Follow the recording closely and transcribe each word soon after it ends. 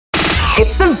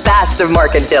It's the best of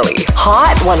Mark and Dilly.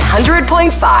 Hot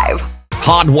 100.5.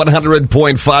 Hot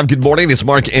 100.5. Good morning. It's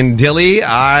Mark and Dilly.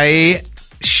 I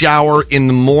shower in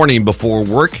the morning before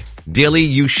work. Dilly,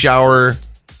 you shower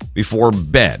before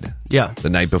bed. Yeah. The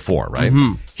night before, right?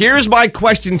 Mm-hmm. Here's my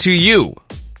question to you.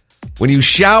 When you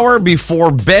shower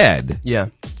before bed, Yeah.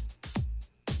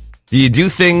 do you do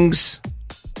things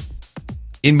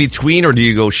in between, or do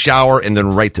you go shower and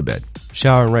then right to bed?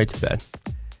 Shower and right to bed.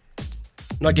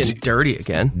 I'm not getting dirty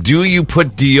again. Do you put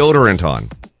deodorant on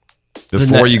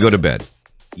before you go to bed?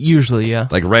 Usually, yeah.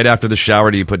 Like right after the shower,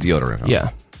 do you put deodorant on?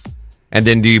 Yeah. And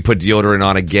then do you put deodorant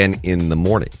on again in the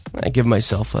morning? I give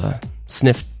myself a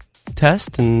sniff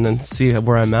test and then see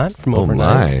where I'm at from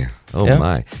overnight. Oh Yeah.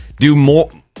 my. Do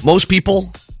most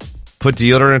people put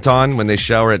deodorant on when they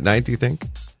shower at night, do you think?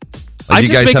 Like,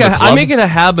 I make it a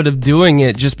habit of doing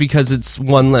it just because it's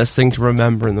one less thing to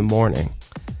remember in the morning.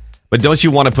 But don't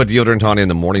you want to put deodorant on in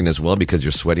the morning as well because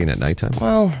you're sweating at nighttime?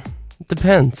 Well, it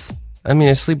depends. I mean,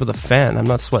 I sleep with a fan. I'm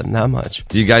not sweating that much.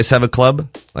 Do you guys have a club?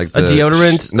 Like A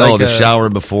deodorant? No, like the shower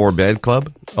before bed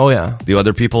club? Oh, yeah. Do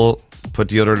other people put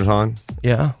deodorant on?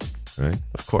 Yeah. Right.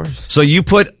 Of course. So you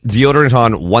put deodorant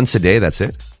on once a day, that's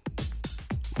it?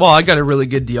 Well, I got a really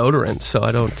good deodorant, so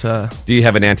I don't... Do you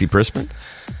have an antiperspirant?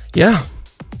 Yeah.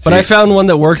 But I found one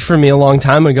that worked for me a long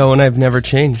time ago, and I've never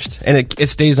changed. And it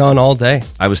stays on all day.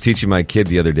 I was teaching my kid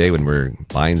the other day when we were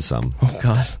buying some. Oh,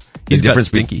 God. He's got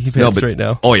stinky pants right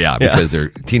now. Oh, yeah, because they're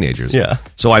teenagers. Yeah.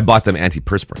 So I bought them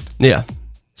antiperspirant. Yeah.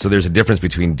 So there's a difference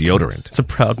between deodorant It's a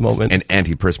proud moment. and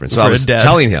antiperspirant. So For I was a dad.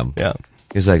 telling him. Yeah.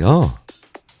 He's like, oh,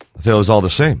 I thought it was all the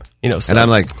same. You know, and I'm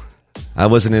like, I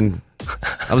was in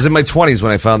my 20s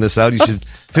when I found this out. You should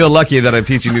feel lucky that I'm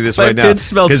teaching you this right now. My kids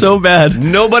smell so bad.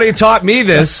 Nobody taught me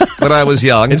this when I was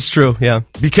young. It's true, yeah.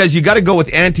 Because you got to go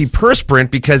with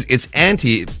antiperspirant because it's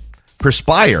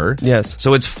anti-perspire. Yes.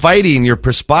 So it's fighting your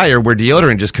perspire where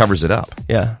deodorant just covers it up.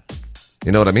 Yeah.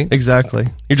 You know what I mean? Exactly.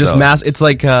 You're just It's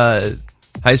like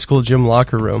high school gym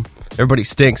locker room. Everybody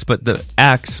stinks, but the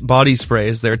Axe body spray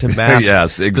is there to mask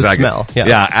yes, exactly. the smell.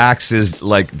 Yeah, Axe is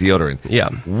like deodorant. Yeah.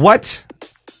 What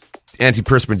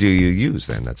antiperspirant do you use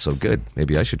then? That's so good.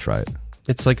 Maybe I should try it.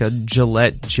 It's like a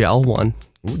Gillette gel one.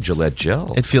 Ooh, Gillette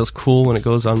gel. It feels cool when it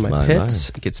goes on my pits.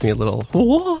 It gets me a little...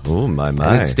 Oh, my.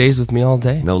 And it stays with me all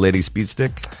day. No Lady Speed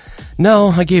Stick?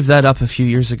 No, I gave that up a few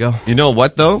years ago. You know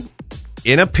what, though?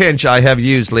 In a pinch, I have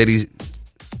used Lady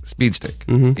Speed Stick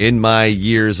in my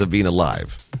years of being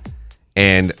alive.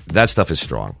 And that stuff is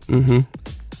strong. Mm-hmm.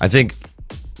 I think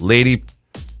Lady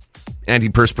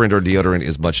antiperspirant or deodorant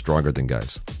is much stronger than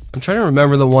guys. I'm trying to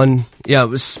remember the one. Yeah,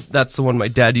 that's the one my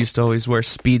dad used to always wear,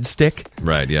 Speed Stick.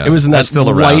 Right, yeah. It was in that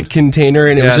white container,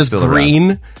 and it was just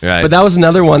green. Right. But that was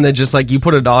another one that just, like, you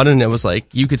put it on, and it was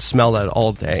like, you could smell that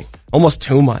all day. Almost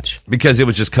too much. Because it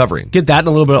was just covering. Get that and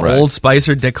a little bit of Old Spice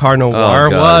or Dakar Noir.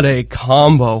 What a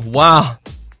combo. Wow.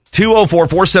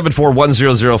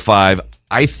 204-474-1005.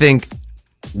 I think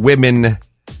women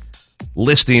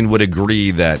listening would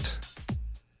agree that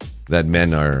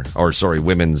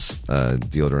women's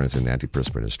deodorant and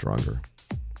antiperspirant is stronger.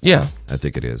 Yeah. I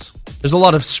think it is. There's a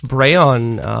lot of spray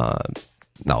on.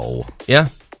 No. Yeah.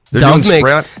 They're doing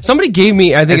spray on? Somebody gave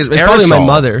me, I think it's probably my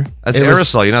mother. That's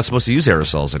aerosol. You're not supposed to use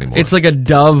aerosols anymore. It's like a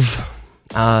Dove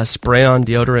spray on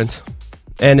deodorant.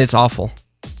 And it's awful.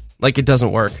 Like, it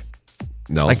doesn't work.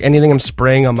 No. Like, anything I'm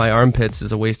spraying on my armpits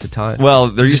is a waste of time. Well,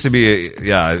 there used to be,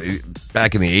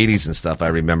 back in the 80s and stuff, I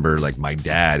remember, like, my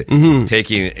dad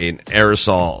taking an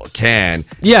aerosol can,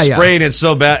 spraying it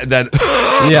so bad that...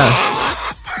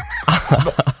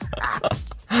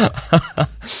 But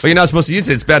you're not supposed to use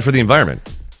it. It's bad for the environment.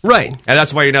 Right. And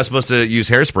that's why you're not supposed to use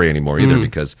hairspray anymore either,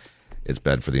 because it's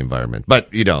bad for the environment.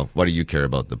 But, what do you care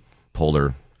about the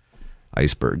polar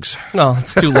icebergs? No,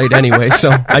 it's too late anyway,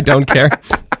 so I don't care.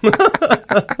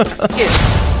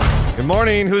 Good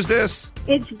morning. Who's this?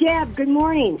 It's Deb. Good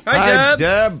morning. Hi,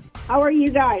 Deb. How are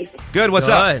you guys? Good. What's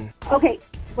up? Okay.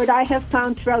 What I have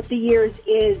found throughout the years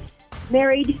is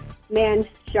married men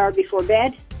shower before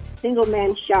bed, single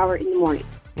men shower in the morning.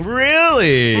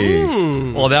 Really?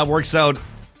 Well, that works out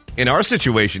in our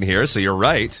situation here, so you're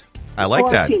right. I like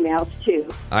that. Or females, too.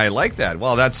 I like that.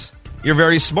 Well, you're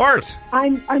very smart.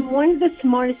 I'm one of the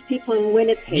smartest people in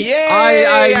Winnipeg. Yay!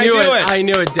 I knew it. I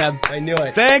knew it, Deb. I knew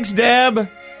it. Thanks, Deb.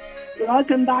 You're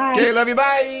welcome. Bye. Okay, love you.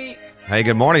 Bye. Hey,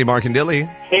 good morning, Mark and Dilly.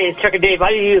 Hey, it's Chuck and Dave.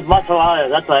 I use mozzarella.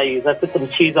 That's what I use. I put some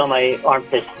cheese on my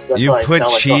armpits. You put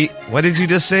cheese... What did you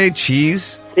just say?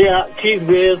 Cheese? Yeah, cheese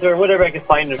whiz or whatever I can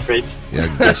find in the fridge.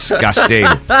 Yeah, disgusting.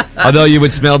 Although you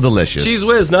would smell delicious. Cheese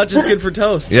whiz, not just good for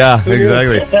toast. Yeah,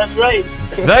 exactly. That's right.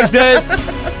 Thanks, Dave.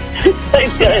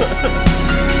 Thanks, guys.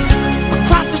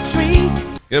 Across the street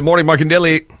Good morning, Mark and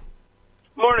Dilly.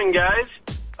 Morning, guys.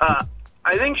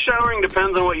 I think showering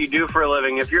depends on what you do for a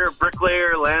living. If you're a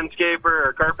bricklayer, landscaper,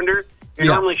 or carpenter, you're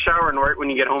normally showering right when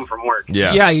you get home from work.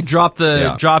 Yes. Yeah, you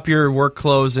drop your work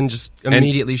clothes and just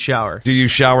immediately shower. Do you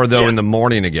shower, though, in the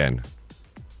morning again?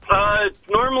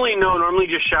 Normally, no. Normally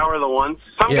just shower the once.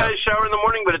 Some guys shower in the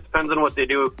morning, but it depends on what they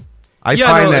do. I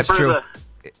find that's true.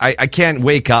 I can't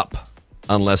wake up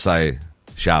unless I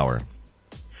shower.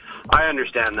 I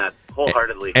understand that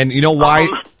wholeheartedly. And you know why?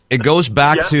 It goes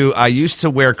back to, I used to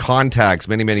wear contacts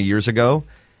many, many years ago,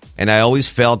 and I always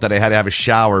felt that I had to have a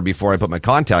shower before I put my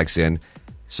contacts in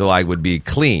so I would be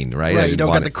clean, right? Right, you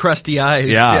don't get the crusty eyes.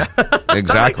 Yeah,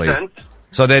 exactly. That makes sense.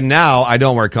 So then now I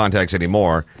don't wear contacts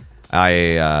anymore.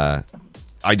 I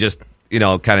just, kind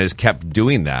of just kept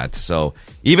doing that. So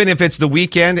even if it's the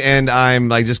weekend and I'm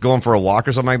like just going for a walk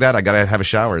or something like that, I got to have a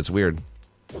shower. It's weird.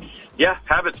 Yeah,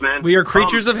 habits, man. We are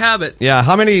creatures of habit. Yeah.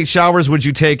 How many showers would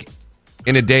you take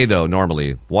in a day, though,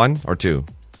 normally? 1 or 2?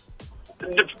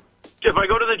 If I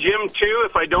go to the gym, 2.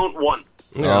 If I don't, 1.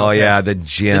 Yeah, the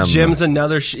gym. The gym's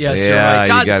another... yes, Yeah, you're right.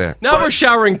 God, you gotta... Now we're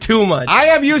showering too much. I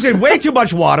am using way too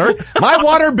much water. My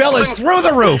water bill is through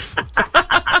the roof.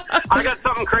 I got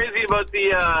something crazy about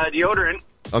the deodorant.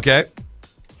 Okay.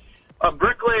 A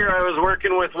bricklayer I was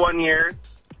working with one year,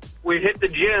 we hit the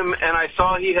gym, and I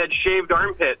saw he had shaved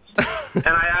armpits. And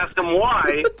I asked him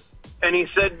why, and he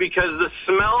said because the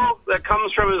smell that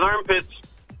comes from his armpits,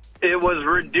 it was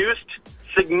reduced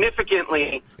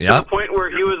significantly to the point where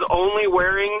he was only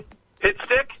wearing pit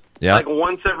stick like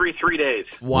once every 3 days.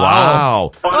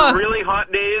 Wow. On really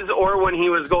hot days or when he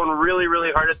was going really,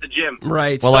 really hard at the gym.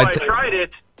 Right. Well, so I tried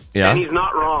it, and he's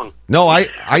not wrong. No,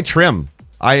 I trim.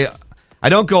 I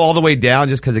don't go all the way down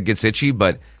just because it gets itchy,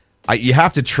 but you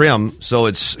have to trim so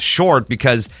it's short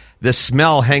because the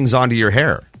smell hangs onto your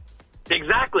hair.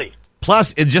 Exactly.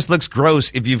 Plus, it just looks gross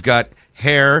if you've got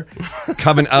hair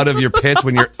coming out of your pits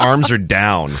when your arms are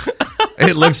down.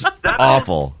 It looks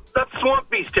awful. That's Swamp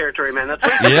Beast territory, man. That's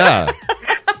what Yeah.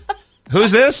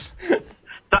 Who's this?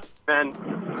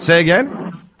 Man. Say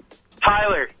again?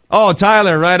 Tyler. Oh,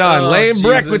 Tyler, right on. Oh, Laying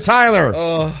brick Jesus. with Tyler.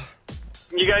 Oh,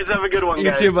 You guys have a good one, you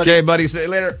guys. too, buddy. Okay, buddy. See you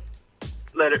later.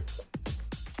 Later.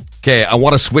 Okay, I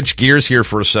want to switch gears here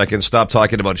for a second. Stop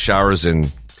talking about showers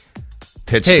and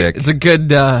pit Hey, stick. it's a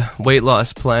good weight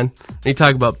loss plan. You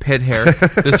talk about pit hair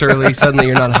this early, suddenly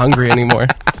you're not hungry anymore.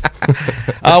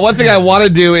 One thing I want to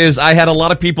do is I had a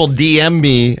lot of people DM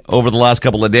me over the last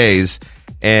couple of days,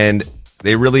 and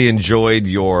they really enjoyed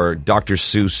your Dr.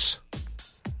 Seuss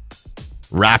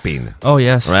rapping. Oh,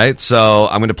 yes. Right? So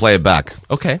I'm going to play it back.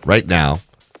 Okay. Right now.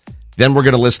 Then we're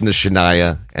going to listen to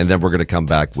Shania, and then we're going to come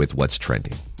back with what's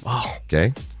trending. Wow.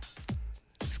 Okay?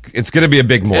 It's going to be a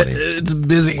big morning. It's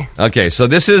busy. Okay, so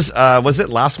this is, was it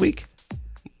last week?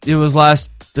 It was last,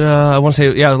 I want to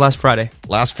say, it was last Friday.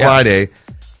 Last Friday,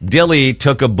 Dilly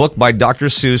took a book by Dr.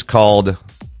 Seuss called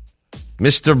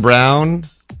Mr. Brown.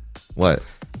 What?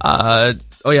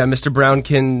 Mr. Brown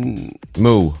Can...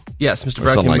 Moo. Yes, Mr. Or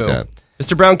Brown something Can like Moo. that.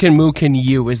 Mr. Brown Can Moo Can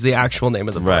You is the actual name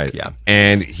of the book. Right. Yeah.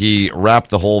 And he rapped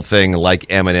the whole thing like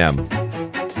Eminem.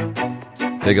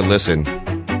 Take a listen.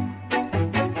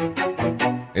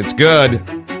 It's good.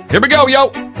 Here we go, yo.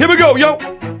 Here we go, yo.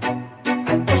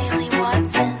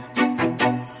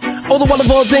 All the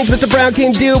wonderful things Mr. Brown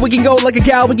can do. We can go like a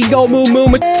cow. We can go moo moo.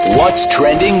 What's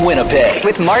trending Winnipeg?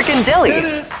 With Mark and Dilly.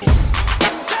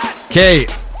 Okay.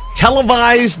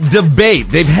 Televised debate.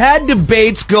 They've had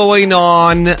debates going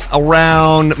on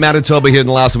around Manitoba here in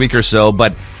the last week or so,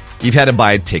 but you've had to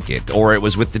buy a ticket, or it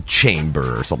was with the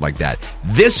chamber or something like that.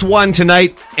 This one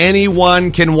tonight,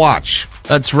 anyone can watch.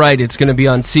 That's right. It's going to be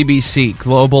on CBC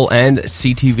Global and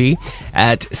CTV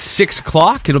at 6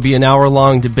 o'clock. It'll be an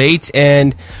hour-long debate,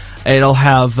 and it'll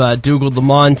have Dougal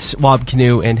Lamont, Wab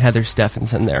Canoe, and Heather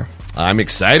Stephenson there. I'm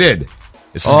excited.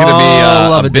 This is going to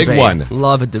be a big debate. one.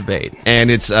 Love a debate. And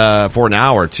it's for an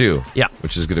hour, too. Yeah.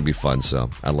 Which is going to be fun, so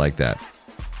I like that.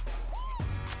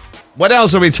 What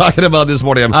else are we talking about this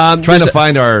morning? I'm trying to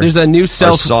find There's a new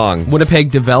South song.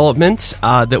 Winnipeg development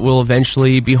that will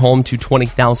eventually be home to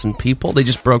 20,000 people. They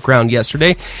just broke ground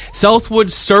yesterday.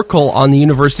 Southwood Circle on the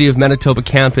University of Manitoba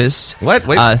campus. What?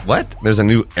 Wait, what? There's a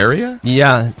new area?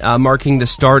 Yeah, marking the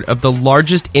start of the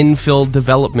largest infill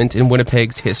development in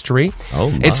Winnipeg's history.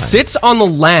 Oh, my. It sits on the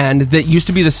land that used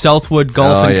to be the Southwood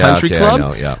Golf and Country Club,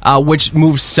 I know, which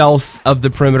moved south of the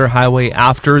Perimeter Highway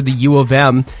after the U of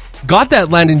M got that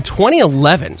land in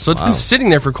 2011. So it's been sitting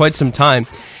there for quite some time.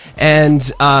 And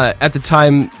at the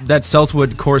time, that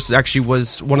Southwood course actually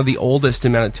was one of the oldest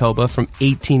in Manitoba from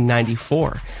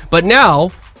 1894. But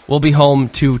now, will be home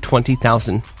to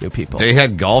 20,000 new people. They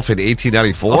had golf in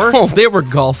 1894? Oh, they were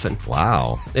golfing.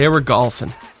 Wow. They were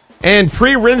golfing. And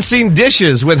pre-rinsing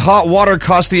dishes with hot water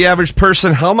cost the average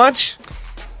person how much?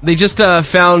 They just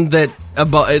found that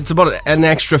it's about an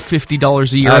extra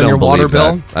 $50 a year on your water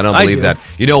bill. I don't believe that.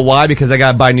 You know why? Because I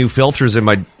got to buy new filters in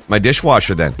my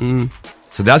dishwasher then.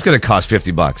 So that's going to cost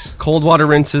 $50. Cold water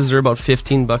rinses are about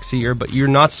 $15 a year, but you're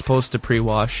not supposed to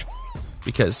pre-wash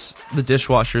because the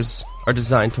dishwashers are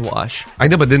designed to wash. I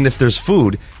know, but then if there's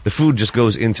food, the food just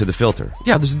goes into the filter.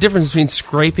 Yeah, there's a difference between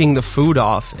scraping the food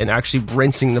off and actually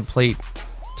rinsing the plate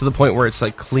to the point where it's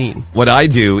like clean. What I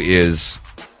do is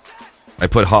I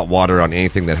put hot water on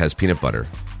anything that has peanut butter,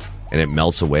 and it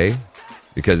melts away.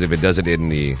 Because if it does it in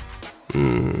the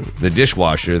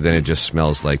dishwasher, then it just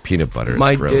smells like peanut butter. It's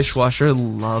My gross. dishwasher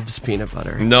loves peanut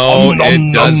butter. No,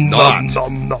 it does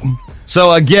not.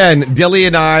 So again, Dilly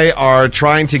and I are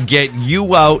trying to get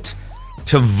you out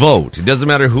to vote. It doesn't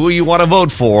matter who you want to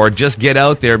vote for. Just get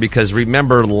out there because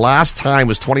remember, last time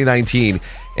was 2019,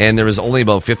 and there was only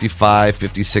about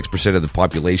 56% of the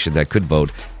population that could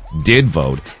vote, did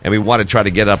vote, and we want to try to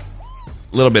get up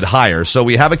a little bit higher. So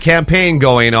we have a campaign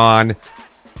going on,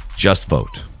 Just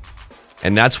Vote.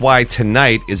 And that's why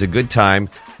tonight is a good time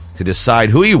to decide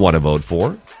who you want to vote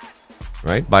for,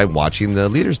 right? By watching the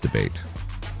leaders debate.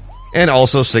 And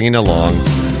also singing along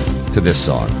to this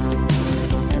song.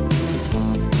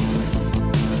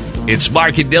 It's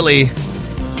Mark and Dilly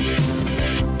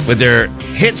with their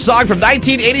hit song from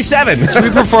 1987. Should we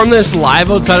perform this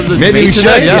live outside of the Maybe debate we should,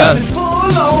 tonight? yeah.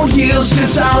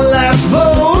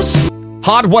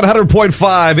 Hot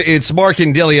 100.5, it's Mark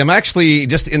and Dilly. I'm actually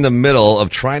just in the middle of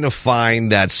trying to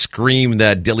find that scream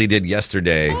that Dilly did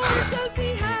yesterday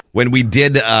when we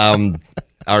did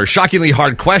our shockingly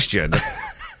hard question.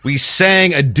 We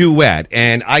sang a duet,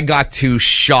 and I got to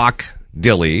shock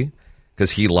Dilly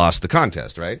because he lost the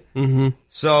contest, right? Mm-hmm.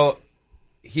 So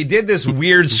he did this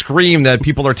weird scream that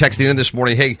people are texting in this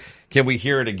morning. Hey, can we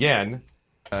hear it again?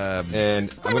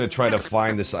 And I'm going to try to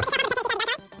find this.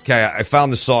 Okay, I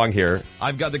found the song here.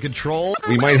 I've got the control.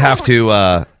 We might have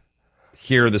to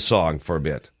hear the song for a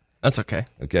bit. That's okay.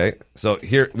 Okay, so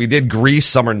here we did Grease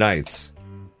Summer Nights.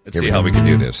 Let's see how we can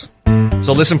do this.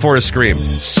 So listen for his scream.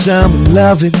 Summer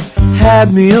loving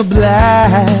had me a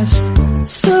blast.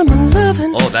 Summer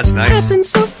loving. Oh, that's nice. Happened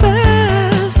so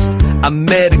fast. I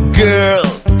met a girl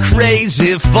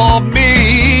crazy for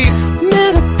me.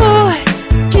 Met a boy,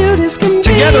 cute as can be.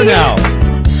 Together now.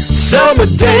 Summer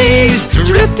days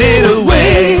drifting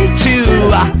away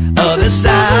to other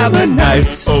summer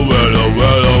nights. Oh,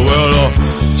 well.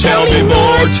 Tell me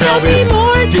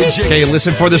more. Did you Okay,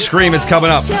 listen for the scream. It's coming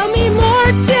up. tell me more?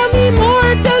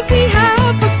 Does he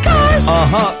have a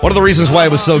car? One of the reasons why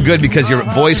it was so good because your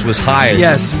voice was high.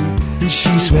 Yes.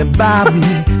 She swept by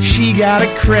me, she got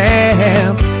a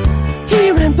cramp.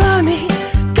 He ran by me,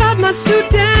 got my suit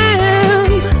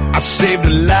down. I saved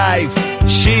her life.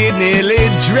 She nearly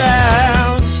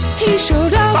drowned. He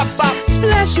showed up,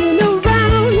 splashing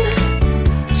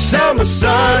around. Summer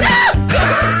sun.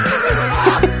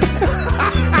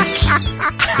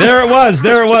 There it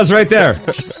was, right there.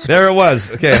 There it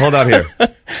was. Okay, hold on here.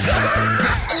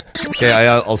 Okay, I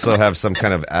also have some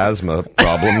kind of asthma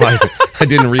problem. I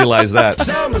didn't realize that.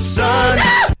 Summer sun.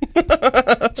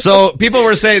 So people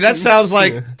were saying, that sounds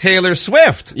like Taylor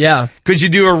Swift. Yeah. Could you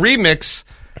do a remix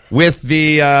with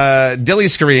the Dilly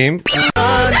Scream?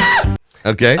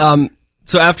 Okay.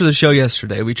 So after the show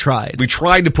yesterday, we tried. We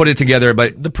tried to put it together,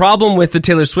 but The problem with the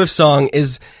Taylor Swift song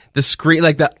is the scream,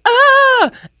 like the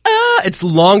it's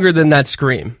longer than that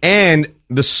scream. and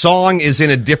the song is in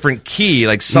a different key.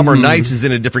 Like Summer Nights is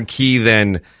in a different key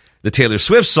than the Taylor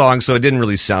Swift song, so it didn't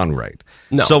really sound right.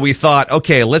 No. So we thought,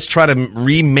 okay, let's try to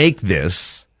remake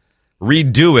this,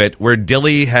 redo it, where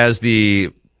Dilly has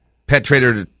the Pet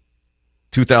Trader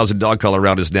 2000 dog collar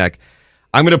around his neck.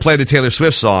 I'm going to play the Taylor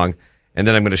Swift song, and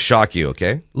then I'm going to shock you,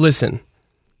 okay? Listen,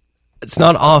 it's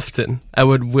not often I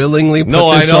would willingly put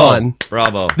No, this I know. on.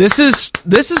 Bravo. This is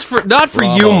for not for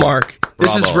Bravo. you, Mark.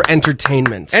 This is Bravo. for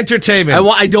entertainment. Entertainment.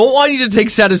 I don't want you to take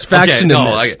satisfaction in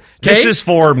this. This okay? is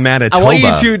for Manitoba. I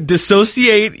want you to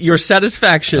dissociate your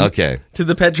satisfaction Okay. to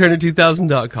the Pet Trainer 2000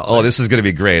 dog collar. Oh, this is going to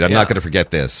be great. I'm Yeah. not going to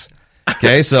forget this.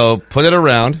 Okay, so put it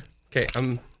around. Okay,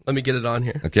 let me get it on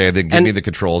here. Okay, then give And- me the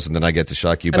controls, and then I get to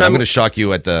shock you. But and I'm I'm- going to shock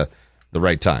you at the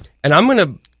right time. And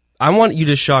I want you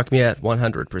to shock me at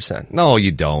 100%. No,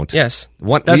 you don't. Yes.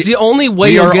 What- That's the only way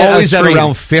we you'll are get always a at scream.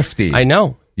 around 50. I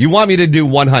know. You want me to do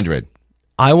 100.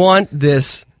 I want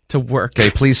this to work.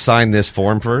 Okay, please sign this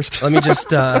form first. Let me just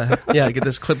get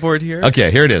this clipboard here.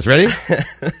 Okay, here it is. Ready?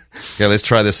 Okay, let's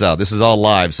try this out. This is all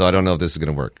live, so I don't know if this is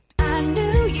going to work. I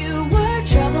knew you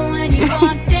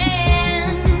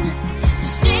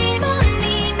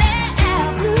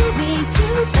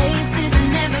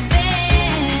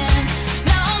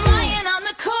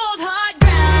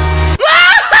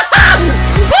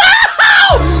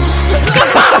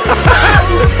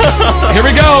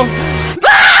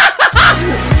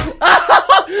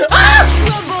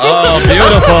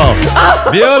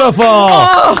Beautiful.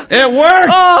 It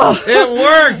worked. It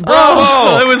worked.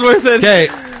 Bravo. It was worth it. Okay,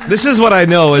 this is what I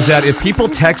know is that if people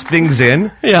text things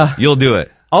in, Yeah. you'll do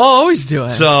it. I'll always do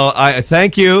it. So I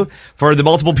thank you for the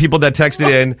multiple people that texted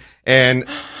in, and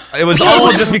it was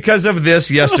all just because of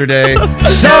this yesterday.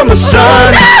 Summer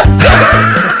sun.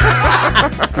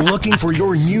 Looking for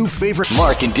your new favorite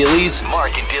Mark and Dilly's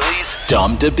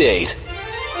Dumb Debate.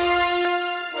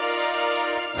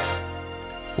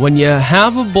 When you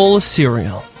have a bowl of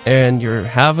cereal and you're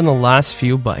having the last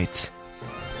few bites,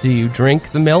 do you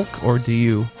drink the milk or do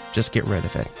you just get rid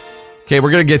of it? Okay,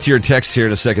 we're going to get to your text here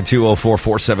in a second,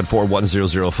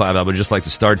 204-474-1005. I would just like to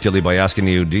start, Dilly, by asking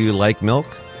you, do you like milk?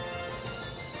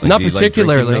 Not do you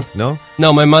particularly. like drinking milk? No?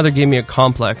 No, my mother gave me a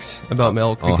complex about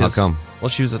milk Oh, because, how come? well,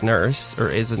 she was a nurse, or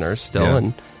is a nurse still, Yeah.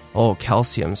 and,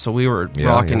 calcium. So we were Yeah,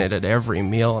 rocking yeah. it at every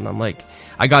meal, and I'm like,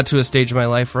 I got to a stage in my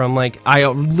life where I'm like, I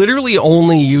literally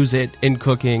only use it in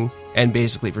cooking and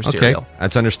basically for cereal. Okay,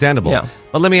 that's understandable. Yeah.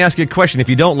 But let me ask you a question. If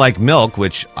you don't like milk,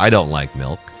 which I don't like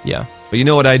milk, Yeah. but you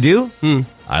know what I do?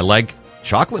 I like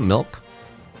chocolate milk.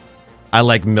 I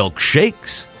like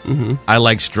milkshakes. I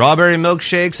like strawberry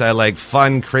milkshakes. I like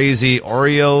fun, crazy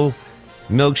Oreo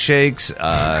milkshakes,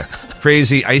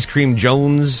 crazy Ice Cream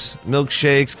Jones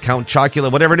milkshakes, Count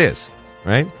Chocula, whatever it is,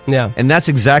 right? Yeah. And that's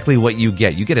exactly what you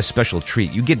get. You get a special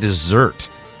treat. You get dessert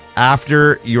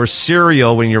after your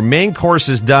cereal when your main course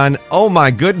is done. Oh,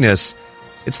 my goodness.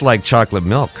 It's like chocolate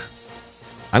milk.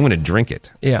 I'm going to drink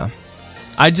it. Yeah.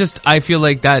 I feel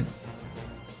like that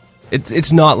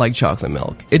it's not like chocolate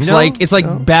milk. It's No, like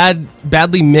no.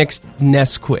 badly mixed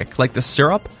Nesquik, like the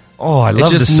syrup. Oh, I love It's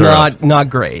just the syrup. not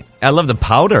great. I love the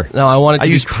powder. No, I want it to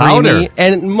be use creamy. powder.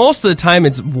 And most of the time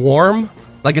it's warm.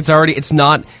 Like it's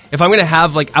not, if I'm going to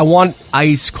have I want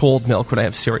ice cold milk when I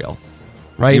have cereal.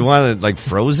 Right? You want it like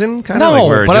frozen? Kind of No, like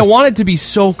where it but just, I want it to be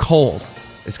so cold.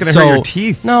 it's going to hurt your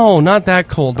teeth. No, not that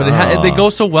cold, but they go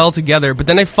so well together. But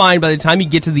then I find by the time you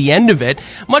get to the end of it,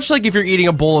 much like if you're eating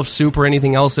a bowl of soup or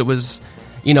anything else that was,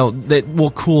 that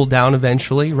will cool down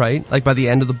eventually, right? Like by the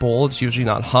end of the bowl, it's usually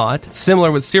not hot.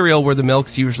 Similar with cereal where the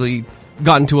milk's usually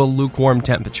gotten to a lukewarm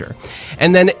temperature.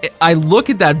 And then I look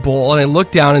at that bowl and I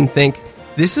look down and think,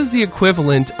 this is the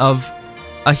equivalent of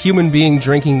a human being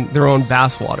drinking their own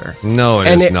bathwater. No,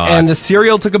 it's not. And the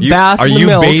cereal took a bath Are in the you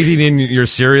milk. bathing in your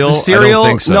cereal? The cereal, I don't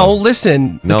think so. no,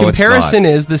 listen. No, the it's comparison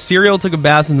not. is the cereal took a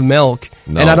bath in the milk,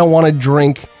 No. and I don't want to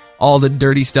drink all the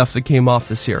dirty stuff that came off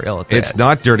the cereal. At the It's end.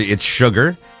 not dirty. It's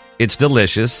sugar. It's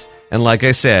delicious. And like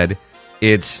I said,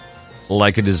 it's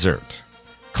like a dessert.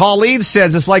 Colleen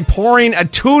says it's like pouring a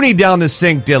toonie down the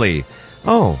sink, Dilly.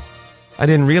 Oh, I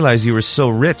didn't realize you were so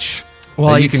rich. Well,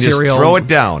 that I you eat can just cereal throw it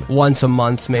down. once a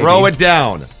month, maybe. Throw it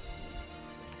down.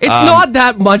 It's not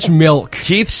that much milk.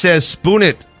 Keith says spoon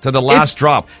it to the last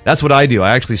drop. That's what I do.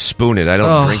 I actually spoon it. I don't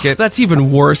Ugh, drink it. That's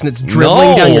even worse, and it's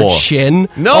dribbling down your chin.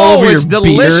 No, all over it's your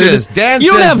delicious. Beard. Dan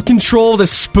you don't says- have control of the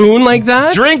spoon like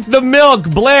that. Drink the milk.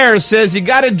 Blair says you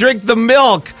got to drink the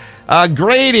milk.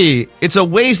 Grady, it's a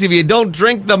waste if you don't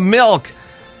drink the milk.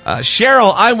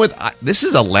 Cheryl, I'm with. This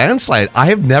is a landslide. I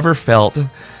have never felt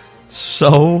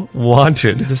so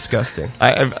wanted. Disgusting.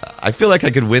 I feel like I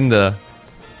could win the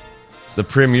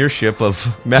premiership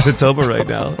of Manitoba right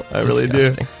now. I really do.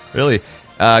 Disgusting. Really.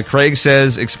 Craig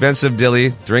says expensive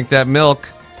dilly. Drink that milk.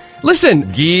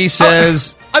 Listen, Guy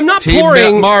says I'm not Team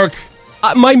pouring. Mark.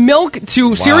 My milk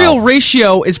to cereal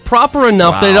ratio is proper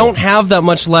enough that I Wow. don't have that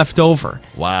much left over.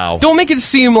 Wow. Don't make it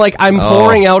seem like I'm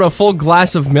pouring out a full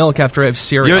glass of milk after I have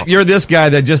cereal. You're this guy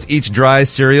that just eats dry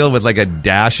cereal with like a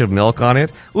dash of milk on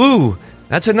it. Ooh,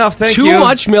 that's enough. Thank you. Too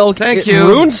much milk Thank it you.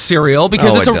 ruins cereal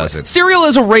because No, it doesn't. cereal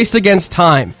is a race against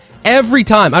time. Every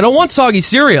time. I don't want soggy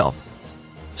cereal.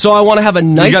 So I want to have a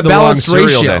nice You got the wrong balanced cereal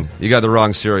ratio. then. You got the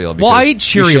wrong cereal. Well, I eat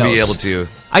because you should be Cheerios. able to.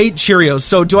 I eat Cheerios.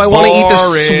 So do I want to eat the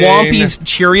Boring. swampy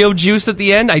Cheerio juice at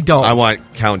the end? I don't. I want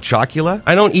Count Chocula.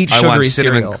 I don't eat I want sugary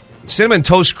cinnamon. cereal. Cinnamon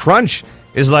Toast Crunch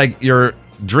is like you're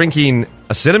drinking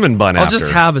a cinnamon bun I'll after. just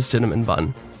have a cinnamon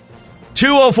bun.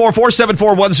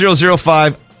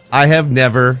 204-474-1005. I have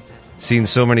never seen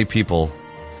so many people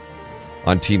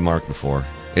on Team Mark before.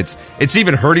 It's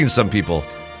even hurting some people.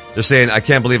 They're saying, I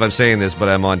can't believe I'm saying this, but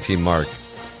I'm on Team Mark.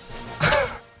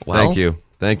 Well,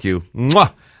 Thank you.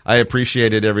 Mwah. I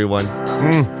appreciate it, everyone.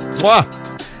 Mwah.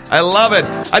 I love it.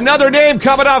 Another name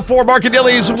coming up for Mark and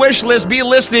Dilly's wish list. Be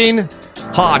listening.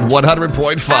 Hot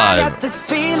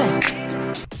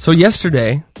 100.5. So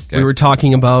yesterday, We were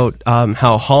talking about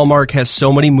how Hallmark has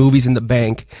so many movies in the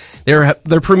bank. They're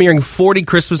premiering 40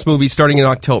 Christmas movies starting in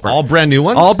October. All brand new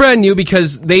ones? All brand new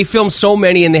because they film so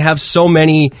many and they have so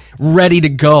many ready to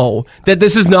go that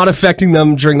this is not affecting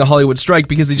them during the Hollywood strike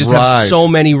because they just have so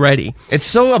many ready. It's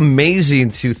so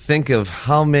amazing to think of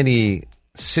how many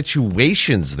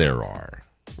situations there are.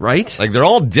 Right? Like, they're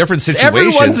all different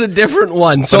situations. Everyone's a different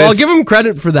one, so I'll give them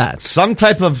credit for that. Some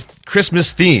type of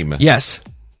Christmas theme. Yes.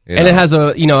 And it has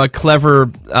a clever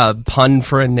pun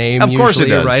for a name. Of course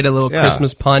usually, it does. Right? A little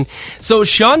Christmas pun. So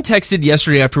Sean texted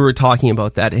yesterday after we were talking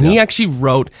about that, and he actually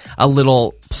wrote a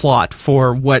little plot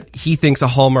for what he thinks a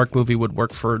Hallmark movie would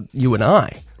work for you and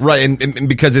I. Right, and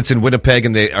because it's in Winnipeg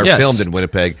and they are filmed in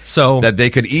Winnipeg, so that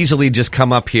they could easily just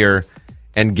come up here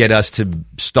and get us to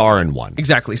star in one.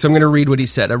 Exactly. So I'm going to read what he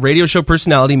said. A radio show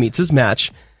personality meets his match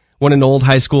when an old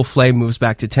high school flame moves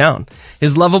back to town.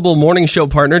 His lovable morning show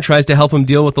partner tries to help him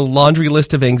deal with a laundry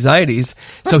list of anxieties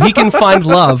so he can find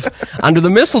love under the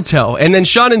mistletoe. And then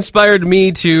Sean inspired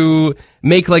me to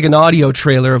make like an audio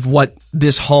trailer of what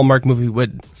this Hallmark movie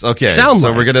would sound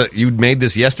like. So you made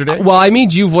this yesterday? Well, I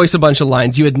made you voice a bunch of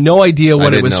lines. You had no idea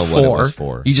what it was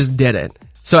for. You just did it.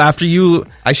 So after you...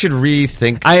 I should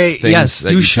rethink things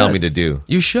that you tell me to do.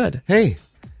 You should. Hey,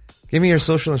 give me your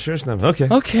social insurance number.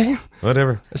 Okay.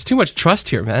 Whatever. There's too much trust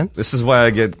here, man. This is why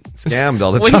I get scammed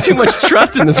all the time. Way too much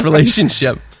trust in this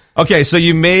relationship. Okay, so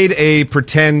you made a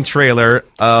pretend trailer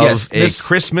of a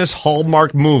Christmas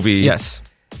Hallmark movie. Yes.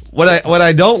 What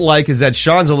I don't like is that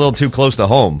Sean's a little too close to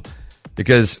home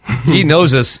because he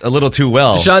knows us a little too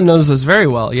well. Sean knows us very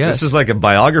well, yes. This is like a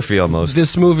biography almost.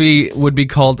 This movie would be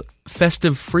called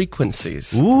Festive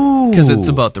Frequencies. Ooh. Because it's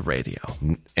about the radio.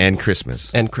 And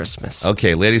Christmas.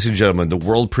 Okay, ladies and gentlemen, the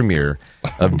world premiere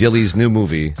of Dilly's new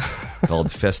movie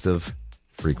called Festive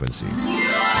Frequency.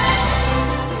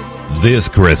 This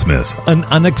Christmas, an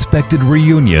unexpected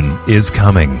reunion is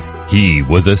coming. He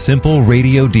was a simple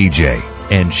radio DJ,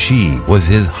 and she was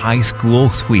his high school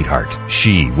sweetheart.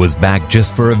 She was back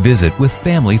just for a visit with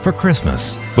family for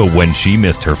Christmas. But when she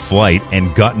missed her flight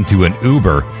and got into an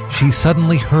Uber, she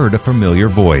suddenly heard a familiar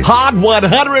voice. Hot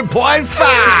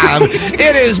 100.5!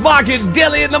 It is Mark and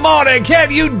Dilly in the morning. Can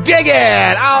you dig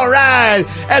it? All right.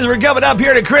 As we're coming up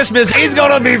here to Christmas, it's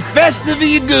going to be festive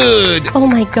and good. Oh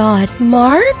my God,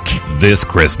 Mark? This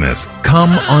Christmas, come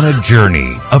on a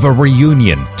journey of a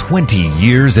reunion 20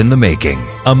 years in the making.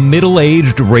 A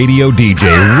middle-aged radio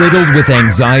DJ riddled with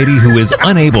anxiety who is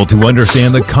unable to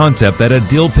understand the concept that a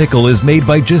dill pickle is made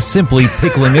by just simply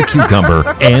pickling a cucumber,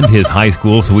 and his high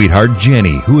school sweetheart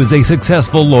Jenny, who is a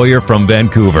successful lawyer from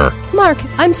Vancouver. Mark,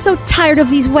 I'm so tired of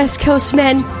these West Coast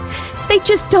men. They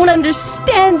just don't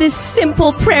understand this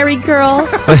simple prairie girl.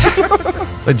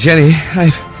 But Jenny,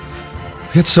 I've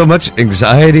got so much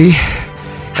anxiety.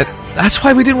 And that's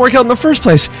why we didn't work out in the first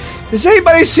place. Has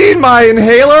anybody seen my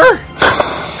inhaler?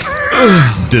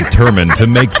 Determined to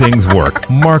make things work,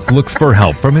 Mark looks for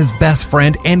help from his best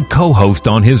friend and co-host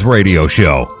on his radio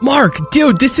show. Mark,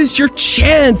 dude, this is your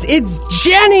chance. It's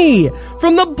Jenny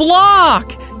from the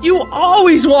block. You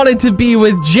always wanted to be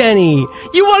with Jenny.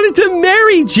 You wanted to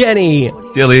marry Jenny.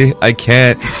 Dilly, I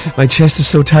can't. My chest is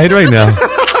so tight right now.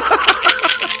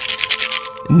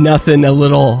 Nothing a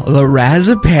little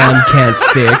lorazepam can't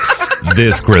fix.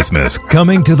 This Christmas,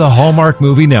 coming to the Hallmark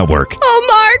Movie Network. Oh,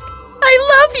 Mark, I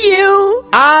love you.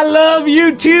 I love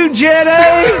you too,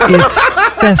 Jenny. It's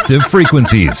Festive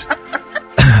Frequencies.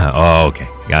 Oh, okay.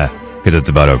 Yeah, because it's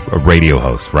about a radio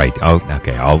host, right? Oh,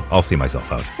 okay. I'll see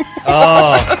myself out.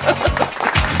 Oh,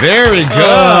 very good.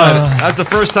 That's the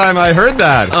first time I heard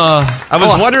that. I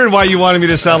was wondering why you wanted me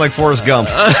to sound like Forrest Gump.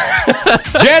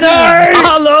 Jenny!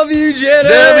 I love you, Jenny!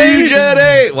 Love you,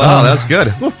 Jenny! Wow, that's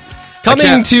good.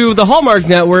 Coming to the Hallmark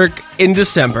Network in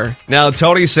December. Now,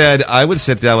 Tony said I would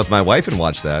sit down with my wife and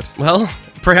watch that. Well,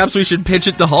 perhaps we should pitch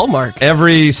it to Hallmark.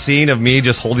 Every scene of me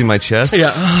just holding my chest?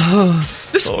 Yeah. Oh,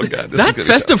 God. That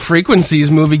Festive Frequencies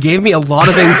movie gave me a lot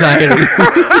of anxiety.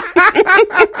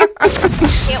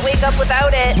 Can't wake up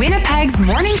without it. Winnipeg's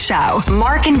morning show,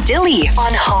 Mark and Dilly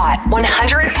on Hot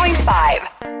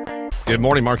 100.5. Good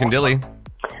morning, Mark and Dilly.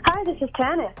 Hi, this is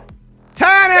Tannis.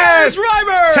 Tannis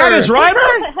Reimer! Tannis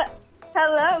Reimer?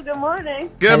 Hello, good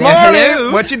morning. Good morning.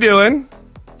 Hello. What you doing?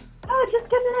 Oh, just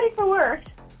getting ready for work.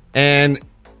 And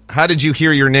how did you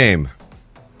hear your name?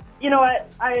 You know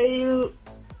what? I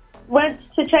went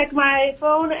to check my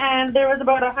phone, and there was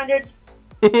about 100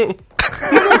 people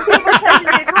texting me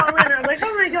a call in. I was like,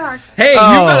 oh my gosh. Hey, you've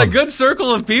got a good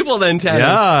circle of people then, Tannis.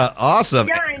 Yeah, awesome.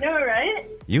 Yeah, I know, right?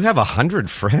 You have 100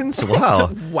 friends? Wow.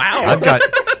 Wow.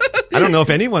 I don't know if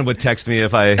anyone would text me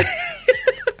if I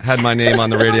had my name on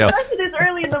the radio. Especially this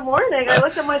early early in the morning. I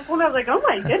looked at my phone. I was like, "Oh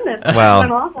my goodness!" Wow. I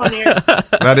went off on here.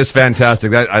 That is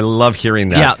fantastic. I love hearing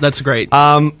that. Yeah, that's great.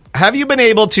 Have you been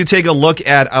able to take a look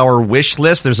at our wish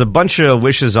list? There's a bunch of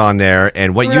wishes on there,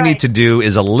 and what you Right. need to do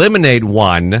is eliminate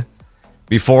one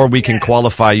before we can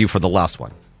qualify you for the last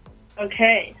one.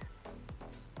 Okay.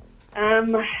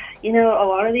 You know, a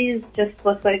lot of these just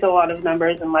look like a lot of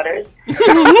numbers and letters.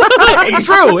 It's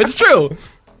true. It's true.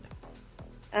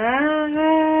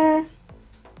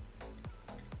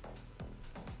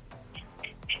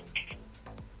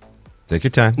 Take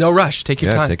your time. No rush. Take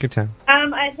your time. Take your time.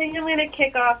 I think I'm going to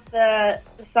kick off the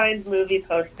signed movie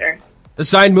poster. The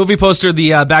signed movie poster,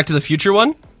 the Back to the Future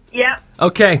one? Yeah.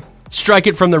 Okay. Strike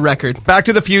it from the record. Back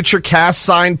to the Future cast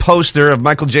signed poster of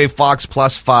Michael J. Fox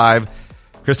 +5,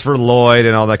 Christopher Lloyd,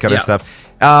 and all that kind of stuff.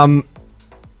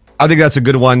 I think that's a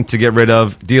good one to get rid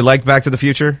of. Do you like Back to the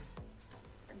Future?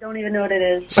 I don't even know what it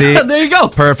is. See? There you go.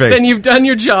 Perfect. Then you've done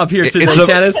your job here today,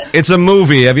 Tanis. It's a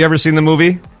movie. Have you ever seen the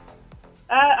movie?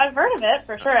 I've heard of it.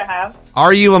 For sure I have.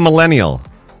 Are you a millennial?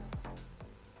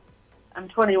 I'm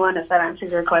 21, if that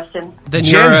answers your question. Then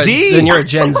Gen Z? Then you're a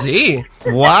Gen Z.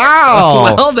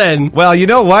 Wow. Well, then. Well, you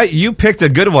know what? You picked a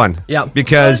good one. Yeah.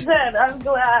 Because, Good. I'm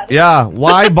glad. yeah,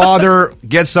 why bother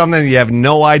get something you have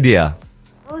no idea?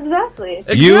 Well, exactly.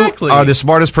 You are the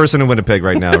smartest person in Winnipeg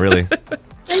right now, really.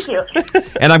 Thank you.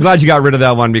 And I'm glad you got rid of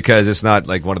that one because it's not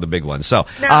like one of the big ones. So,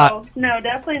 No,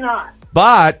 definitely not.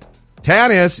 but,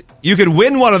 Tanis, you could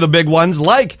win one of the big ones,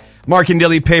 like Mark and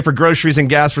Dilly pay for groceries and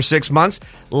gas for 6 months,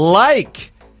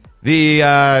 like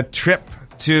the trip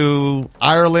to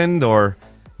Ireland or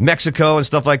Mexico and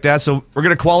stuff like that. So we're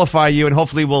going to qualify you, and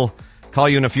hopefully we'll call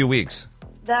you in a few weeks.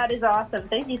 That is awesome.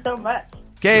 Thank you so much.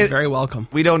 Okay. You're very welcome.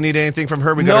 We don't need anything from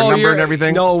her. We got her number and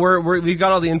everything. No, we've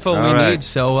got all the info we right. need,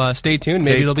 so stay tuned.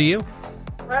 Maybe it'll be you.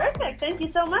 Perfect. Thank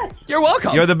you so much. You're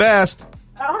welcome. You're the best.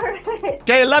 All right.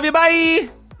 Okay, love you. Bye.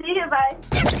 See you. Bye.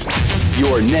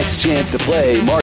 Your next chance to play Mark